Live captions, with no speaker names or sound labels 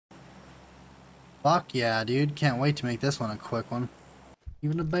Fuck yeah, dude. Can't wait to make this one a quick one.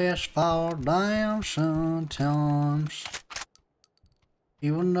 Even the best fall down sometimes.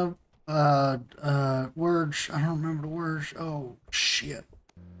 Even the, words. I don't remember the words. Oh, shit.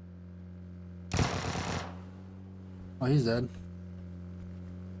 Oh, he's dead.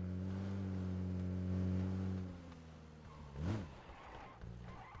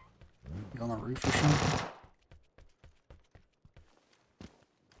 You on the roof or something?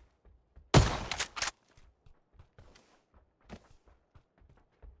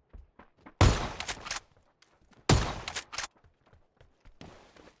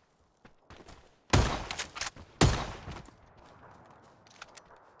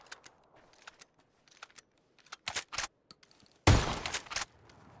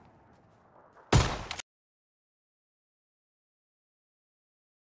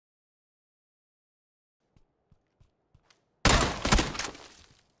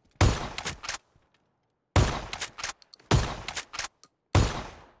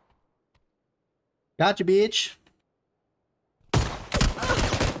 Gotcha, bitch.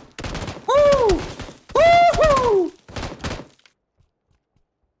 Woo! Woo-hoo!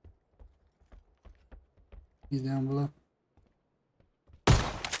 He's down below.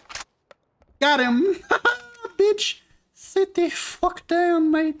 Got him! Bitch! Sit the fuck down,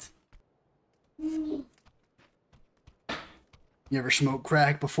 mate. You ever smoked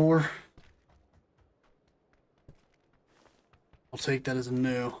crack before? I'll take that as a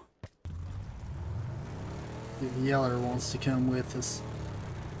no. The Yeller wants to come with us.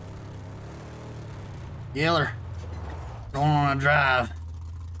 Yeller, going on a drive.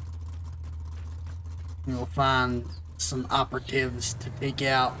 We'll find some operatives to take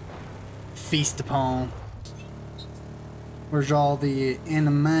out, feast upon. Where's all the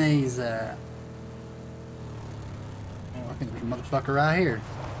enemies at? Oh, I think there's a motherfucker right here.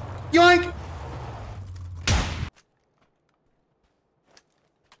 Yoink!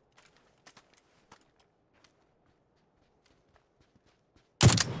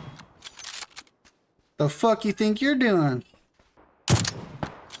 The fuck you think you're doing?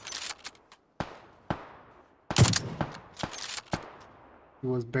 He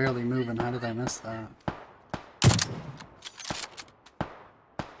was barely moving. How did I miss that?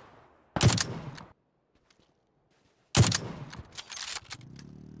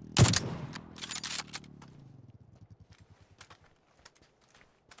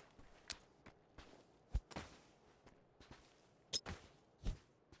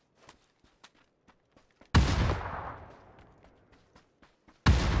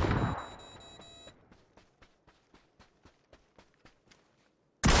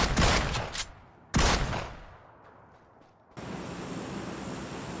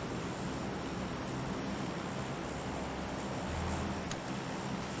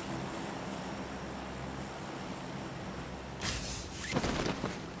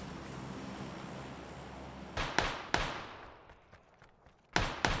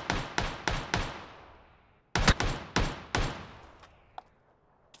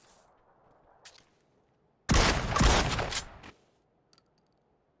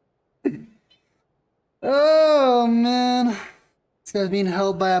 Oh man, this guy's being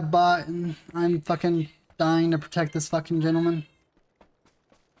held by a bot and I'm fucking dying to protect this fucking gentleman.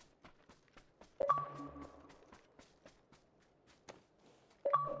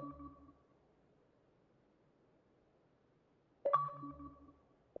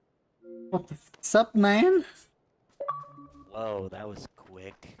 What the fuck's up, man? Whoa, that was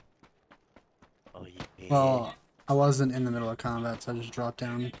quick. Oh yeah. Well, I wasn't in the middle of combat, so I just dropped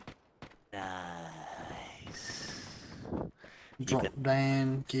down. Nice. Dropped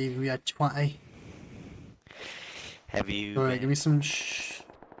down, gave me a 20. Have you Go ahead, give me some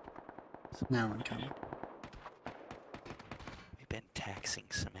Now I'm coming. We've been taxing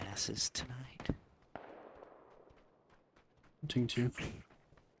some asses tonight. Team 2.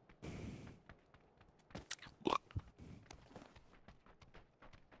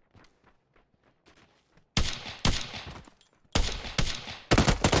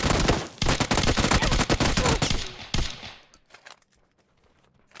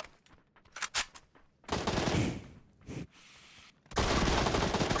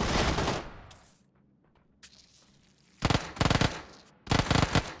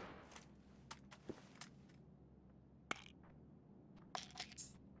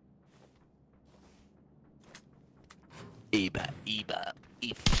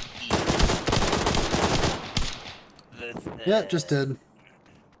 Yeah, just did.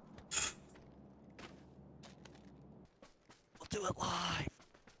 We'll do it live.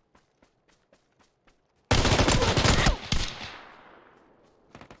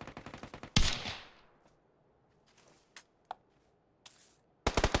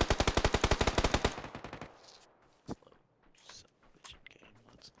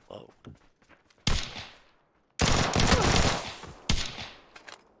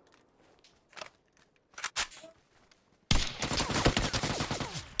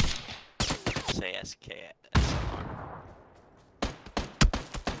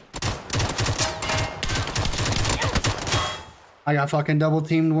 I got fucking double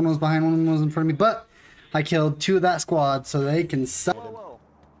teamed. One was behind, one was in front of me. But I killed 2 of that squad, so they can suck. Whoa, whoa.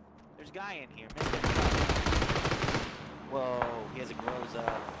 There's a guy in here. Whoa, he has a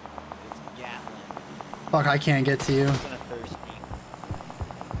Groza. It's Gatlin. Fuck, I can't get to you. He's gonna thirst me.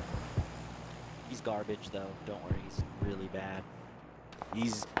 He's garbage, though. Don't worry, he's really bad.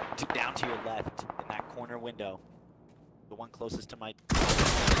 He's down to your left in that corner window. The one closest to my...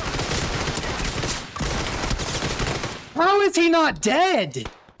 How is he not dead?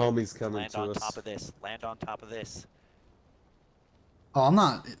 Homie's coming Land to on us. top of this. Land on top of this. Oh, I'm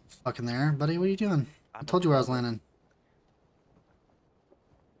not fucking there, buddy. What are you doing? I told you where I was landing.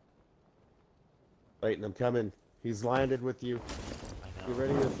 Wait, I'm coming. He's landed with you. I Get know.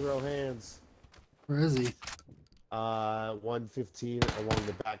 ready to throw hands. Where is he? 115 along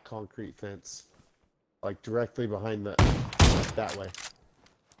the back concrete fence. Like directly behind the... that way.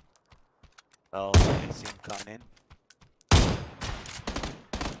 Oh, I see him coming in.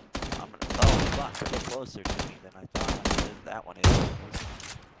 I'm gonna... Oh, fuck. A bit closer to me than I thought. That one is.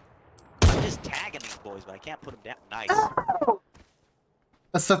 I'm just tagging these boys, but I can't put them down. Nice.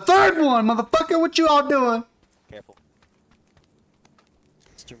 That's the 3rd one, motherfucker. What you all doing? Careful.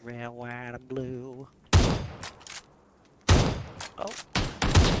 It's the red, white, and blue. Oh.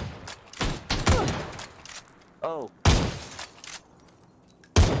 Oh.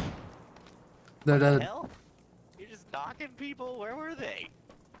 They're What the dead. hell? You're just knocking people? Where were they?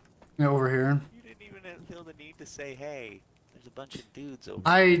 Yeah, over here. You didn't even feel the need to say, hey, there's a bunch of dudes over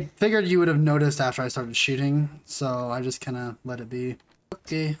I figured you would have noticed after I started shooting, so I just kind of let it be.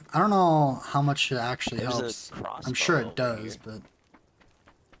 Okay, I don't know how much it actually There's a helps. I'm crossbow sure it over does, here. but I'm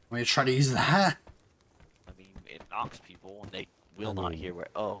gonna try to use that. I mean, it knocks people and they will not hear where.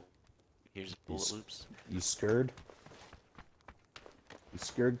 Oh, here's bullet loops. You scared? You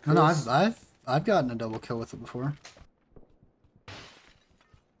scared, No, Chris? no, I've gotten a double kill with it before.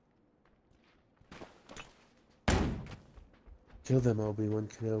 Kill them, Obi-Wan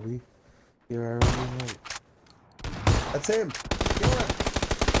Kenobi. You're our only hope. That's him! Kill him!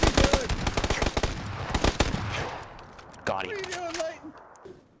 What are you doing? Got What him. are you doing, Leighton?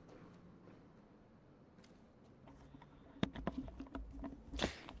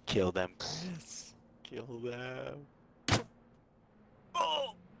 Kill them, Chris. Kill them.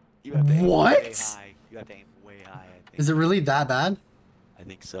 Oh! You have to aim What? way high. You have to aim way high, I think. Is it really that bad? I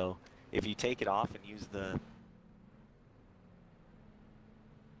think so. If you take it off and use the...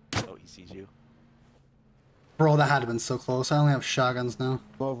 Oh, he sees you. Bro, that had to have been so close. I only have shotguns now.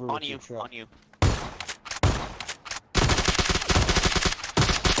 Come over On with you, your truck. on you.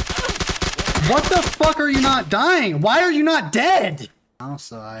 What the fuck are you not dying? Why are you not dead? Oh,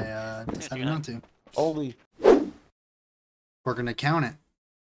 so I decided not to. Only. We're gonna count it.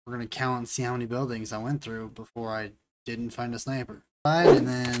 We're gonna count and see how many buildings I went through before I didn't find a sniper. And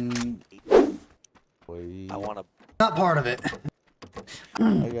then I want to... I not part of it.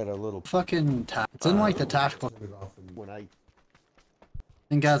 got a little... Fucking it's in like the tactical. When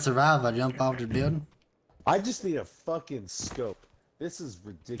Think I'd survive if I jump off the building? I just need a fucking scope. This is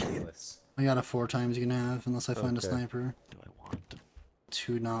ridiculous. I got a 4 times you can have unless I find a Okay. sniper. Do I want?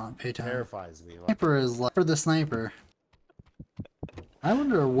 To not pay time. Terrifies me. Like, Sniper is like for the sniper. I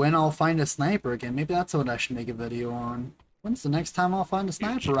wonder when I'll find a sniper again. Maybe that's what I should make a video on. When's the next time I'll find a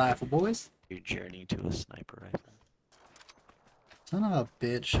sniper rifle, boys? Your journey to a sniper rifle. Son of a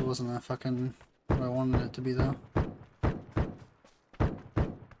bitch. It wasn't a fucking what I wanted it to be though.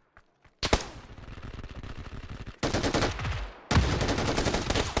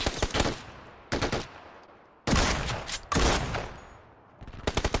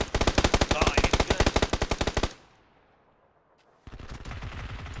 Oh, I hit good.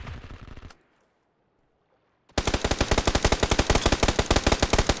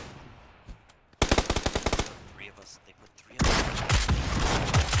 Three of us. They put 3 of us.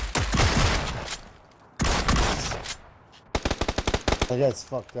 that guy's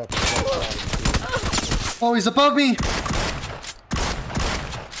fucked up. Oh, he's above me!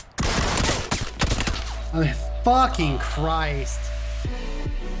 Oh, fucking Christ.